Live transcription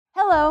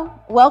Hello,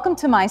 welcome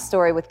to My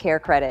Story with Care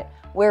Credit,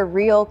 where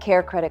real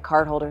Care Credit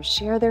cardholders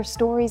share their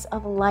stories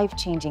of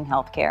life-changing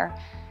healthcare.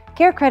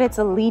 Care Credit's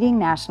a leading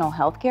national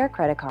healthcare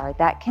credit card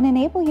that can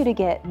enable you to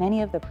get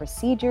many of the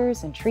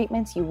procedures and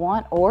treatments you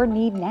want or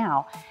need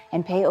now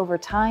and pay over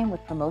time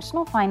with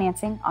promotional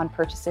financing on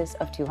purchases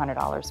of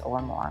 $200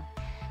 or more.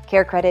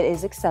 Care Credit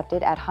is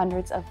accepted at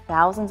hundreds of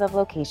thousands of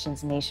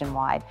locations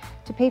nationwide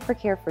to pay for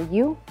care for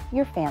you,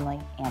 your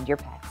family, and your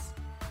pets.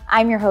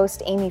 I'm your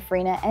host, Amy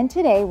Freena, and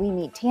today we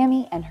meet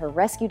Tammy and her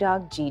rescue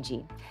dog,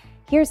 Gigi.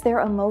 Here's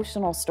their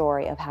emotional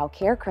story of how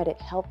Care Credit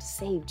helped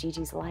save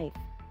Gigi's life.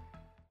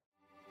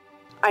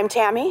 I'm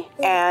Tammy,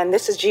 and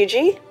this is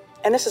Gigi,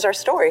 and this is our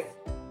story.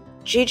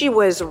 Gigi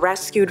was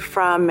rescued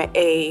from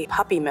a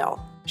puppy mill.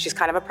 She's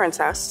kind of a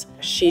princess.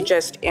 She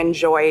just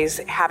enjoys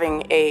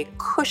having a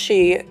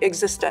cushy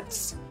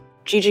existence.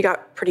 Gigi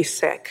got pretty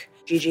sick.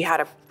 Gigi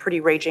had a pretty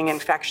raging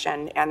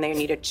infection, and they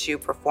needed to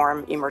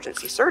perform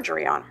emergency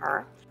surgery on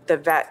her. The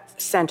vet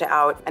sent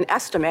out an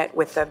estimate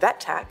with the vet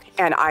tech,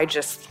 and I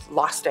just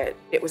lost it.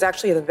 It was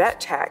actually the vet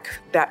tech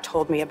that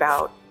told me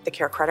about the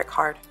Care Credit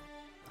card.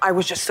 I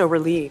was just so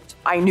relieved.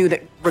 I knew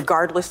that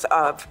regardless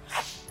of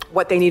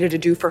what they needed to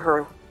do for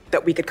her,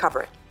 that we could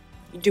cover it.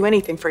 You'd do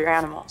anything for your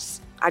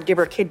animals. I'd give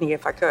her a kidney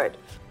if I could.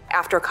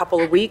 After a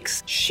couple of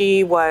weeks,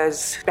 she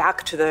was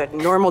back to the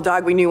normal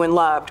dog we knew and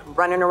loved,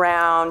 running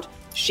around.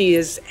 She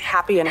is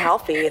happy and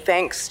healthy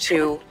thanks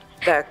to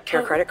the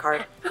Care Credit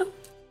card.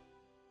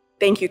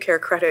 Thank you, Care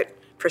Credit,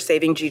 for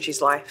saving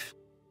Gigi's life.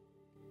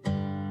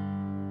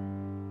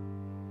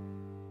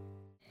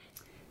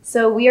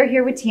 So we are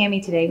here with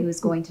Tammy today, who's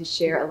going to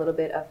share a little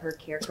bit of her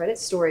Care Credit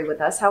story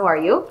with us. How are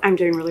you? I'm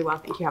doing really well,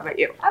 thank you. How about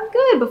you? I'm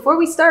good. Before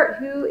we start,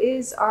 who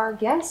is our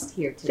guest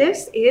here today?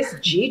 This is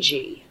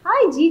Gigi.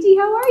 Hi, Gigi.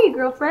 How are you,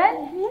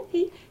 girlfriend?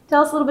 Hey.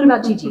 Tell us a little bit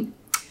about Gigi.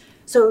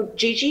 So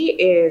Gigi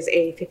is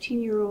a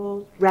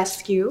 15-year-old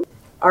rescue.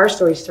 Our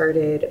story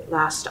started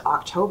last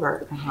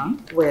October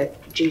with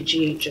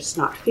Gigi just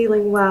not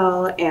feeling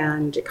well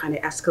and kind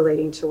of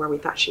escalating to where we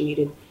thought she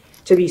needed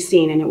to be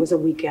seen, and it was a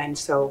weekend,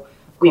 so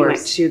we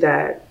went to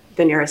the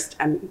nearest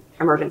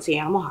emergency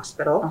animal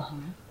hospital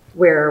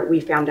where we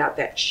found out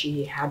that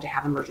she had to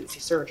have emergency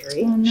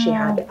surgery. Oh, no. She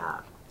had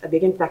a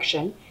big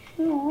infection.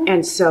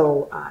 And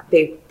so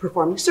they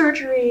performed the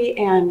surgery,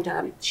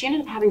 and she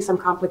ended up having some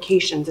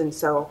complications. And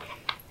so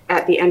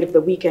at the end of the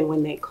weekend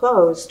when they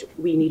closed,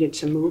 we needed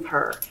to move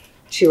her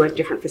to a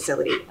different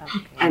facility.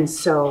 And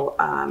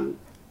so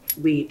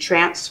we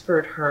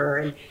transferred her,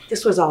 and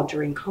this was all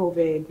during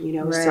COVID, you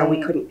know, so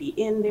we couldn't be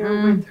in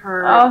there with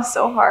her. Oh,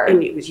 so hard.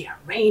 And it was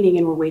raining,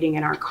 and we're waiting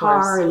in our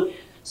car. And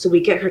so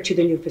we get her to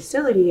the new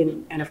facility,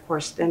 and of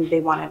course, then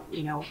they want to,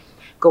 you know,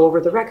 go over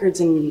the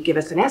records and give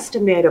us an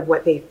estimate of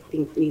what they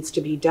think needs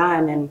to be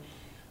done.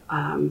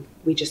 And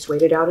we just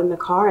waited out in the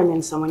car, and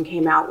then someone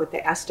came out with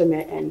the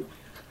estimate, and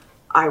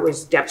I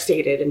was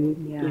devastated,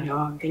 and you know,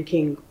 I'm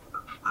thinking,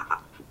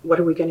 what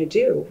are we going to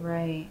do?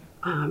 Right.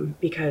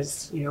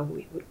 Because, you know,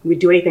 we'd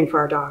do anything for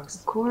our dogs.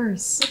 Of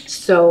course.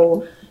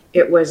 So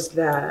it was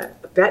the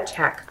vet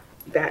tech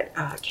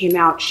that came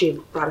out. She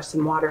had brought us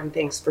some water and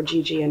things for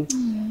Gigi,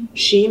 and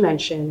she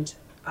mentioned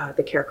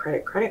the Care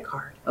Credit credit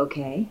card.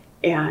 Okay.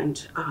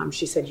 And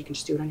she said, you can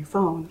just do it on your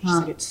phone. She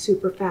said, it's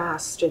super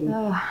fast.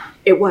 And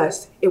it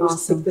was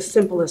Awesome. the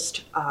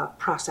simplest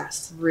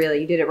process.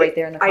 Really? You did it right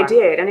there in the car? I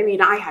did. And I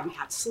mean, I hadn't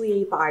had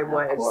sleep. I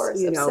was,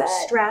 course, you know,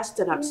 upset. stressed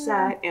and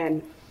upset.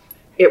 And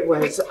it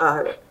was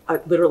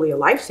literally a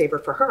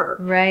lifesaver for her.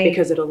 Right.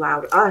 Because it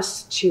allowed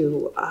us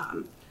to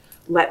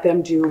let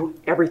them do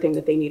everything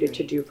that they needed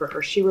to do for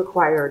her. She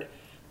required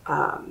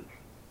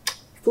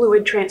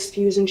fluid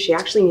transfusion. She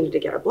actually needed to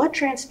get a blood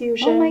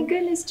transfusion. Oh my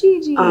goodness,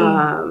 Gigi.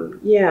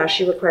 Yeah,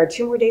 she required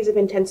 2 more days of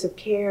intensive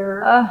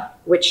care,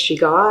 which she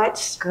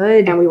got.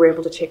 Good. And we were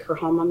able to take her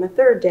home on the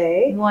 3rd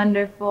day.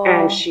 Wonderful.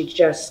 And she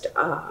just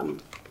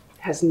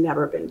has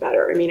never been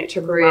better. I mean, it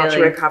took her a while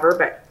to recover,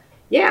 but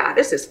yeah,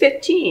 this is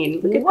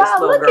 15. Look at this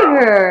little look girl.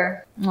 at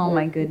her. Oh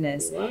my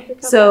goodness.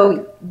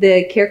 So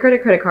the Care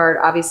Credit credit card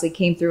obviously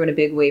came through in a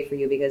big way for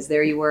you, because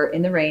there you were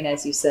in the rain,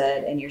 as you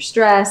said, and you're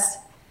stressed.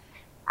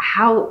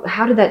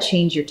 How did that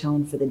change your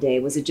tone for the day?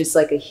 Was it just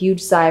like a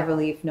huge sigh of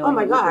relief? Oh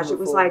my gosh, it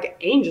was like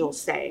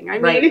angels sang. I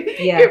mean,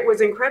 it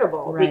was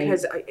incredible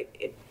because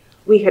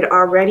we had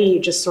already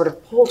just sort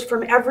of pulled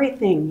from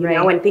everything, you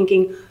know, and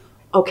thinking,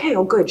 okay,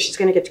 oh good, she's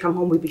going to get to come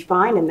home, we'd be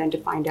fine. And then to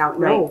find out,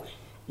 no,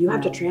 you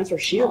have to transfer.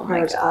 She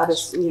requires all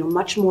this, you know,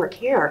 much more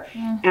care.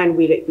 And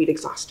we'd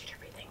exhausted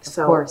everything.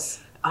 So, of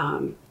course.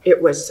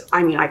 It was,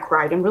 I mean, I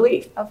cried in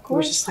relief. Of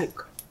course. It was just like,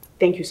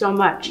 thank you so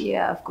much.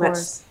 Yeah, of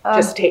course.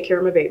 Let's just take care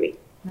of my baby.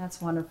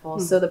 That's wonderful.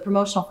 So the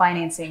promotional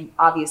financing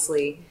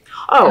obviously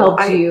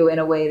helped you in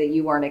a way that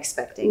you weren't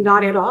expecting.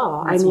 Not at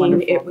all. That's I mean,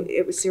 wonderful.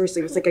 it was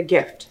seriously, it was like a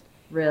gift.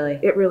 Really?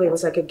 It really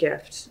was like a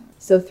gift.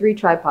 So 3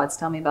 tripods.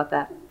 Tell me about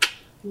that.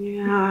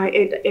 Yeah,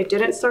 it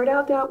didn't start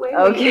out that way.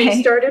 Okay.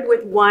 We started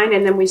with 1,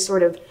 and then we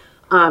sort of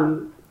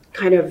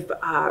kind of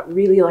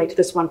really liked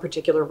this one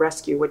particular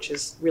rescue, which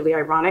is really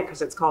ironic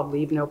because it's called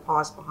Leave No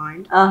Paws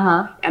Behind.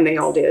 And they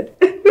all did.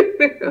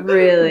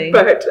 Really?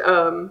 But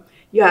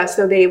yeah,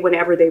 so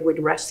whenever they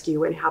would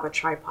rescue and have a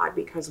tripod,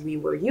 because we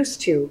were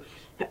used to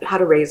how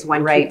to raise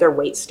one, keep their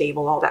weight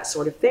stable, all that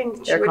sort of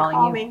thing. They're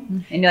calling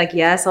you. And you're like,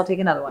 yes, I'll take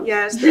another one.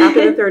 Yes.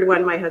 After the third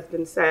one, my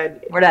husband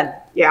said, we're done.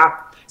 Yeah.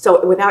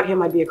 So without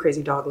him, I'd be a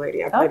crazy dog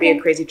lady. I'd be a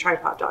crazy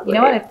tripod dog lady. You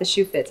know what? If the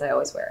shoe fits, I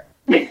always wear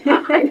it.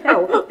 I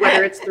know.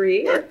 Whether it's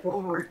 3 or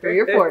 4. 3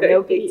 or 4,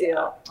 no big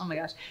deal. Oh my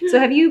gosh. So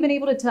have you been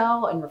able to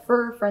tell and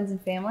refer friends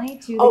and family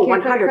to the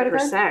Care Credit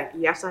credit card?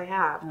 100%. Yes, I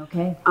have.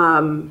 Okay.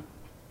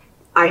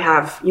 I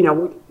have,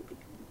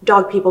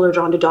 dog people are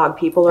drawn to dog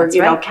people, or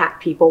cat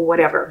people,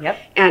 whatever. Yep.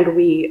 And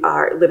we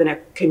live in a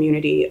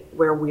community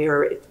where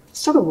we're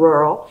sort of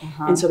rural,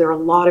 and so there are a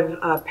lot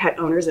of pet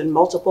owners and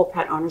multiple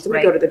pet owners. And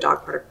we go to the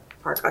dog park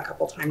a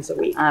couple times a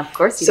week. Of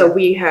course you do. So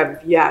we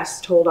have,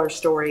 told our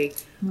story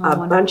a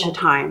bunch of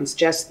times,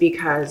 just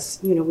because,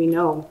 we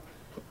know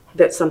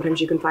that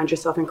sometimes you can find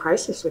yourself in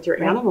crisis with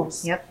your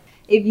animals. Yep.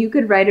 If you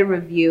could write a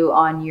review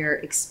on your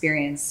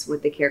experience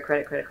with the Care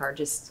Credit credit card,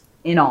 just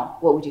in all,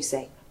 what would you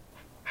say?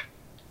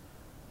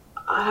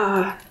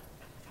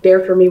 There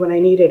for me when I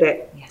needed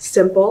it. Yes.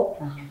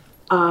 Simple.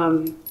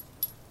 A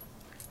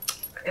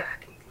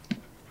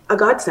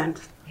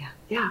godsend.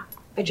 Yeah.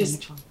 I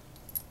just,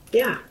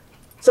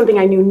 something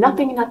I knew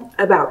nothing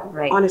about,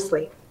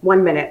 honestly.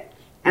 1 minute,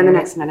 and the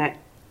next minute,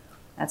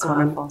 that's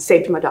wonderful.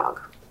 Saved my dog.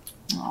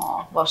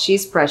 Oh, well,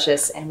 she's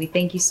precious, and we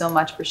thank you so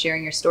much for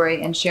sharing your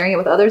story and sharing it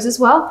with others as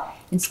well,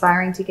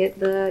 inspiring to get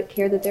the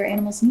care that their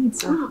animals need.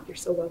 So you're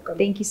so welcome.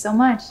 Thank you so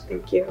much.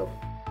 Thank you.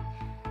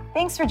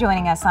 Thanks for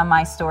joining us on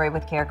My Story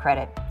with Care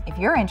Credit. If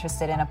you're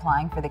interested in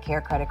applying for the Care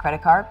Credit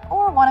credit card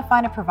or want to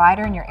find a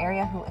provider in your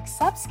area who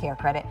accepts Care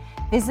Credit,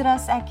 visit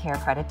us at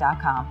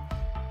carecredit.com.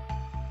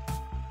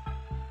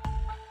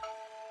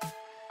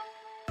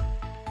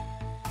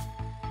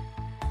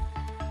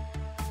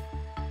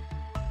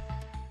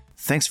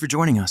 Thanks for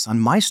joining us on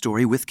My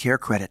Story with Care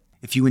Credit.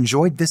 If you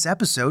enjoyed this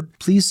episode,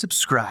 please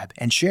subscribe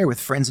and share with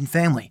friends and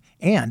family.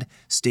 And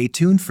stay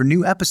tuned for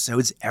new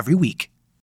episodes every week.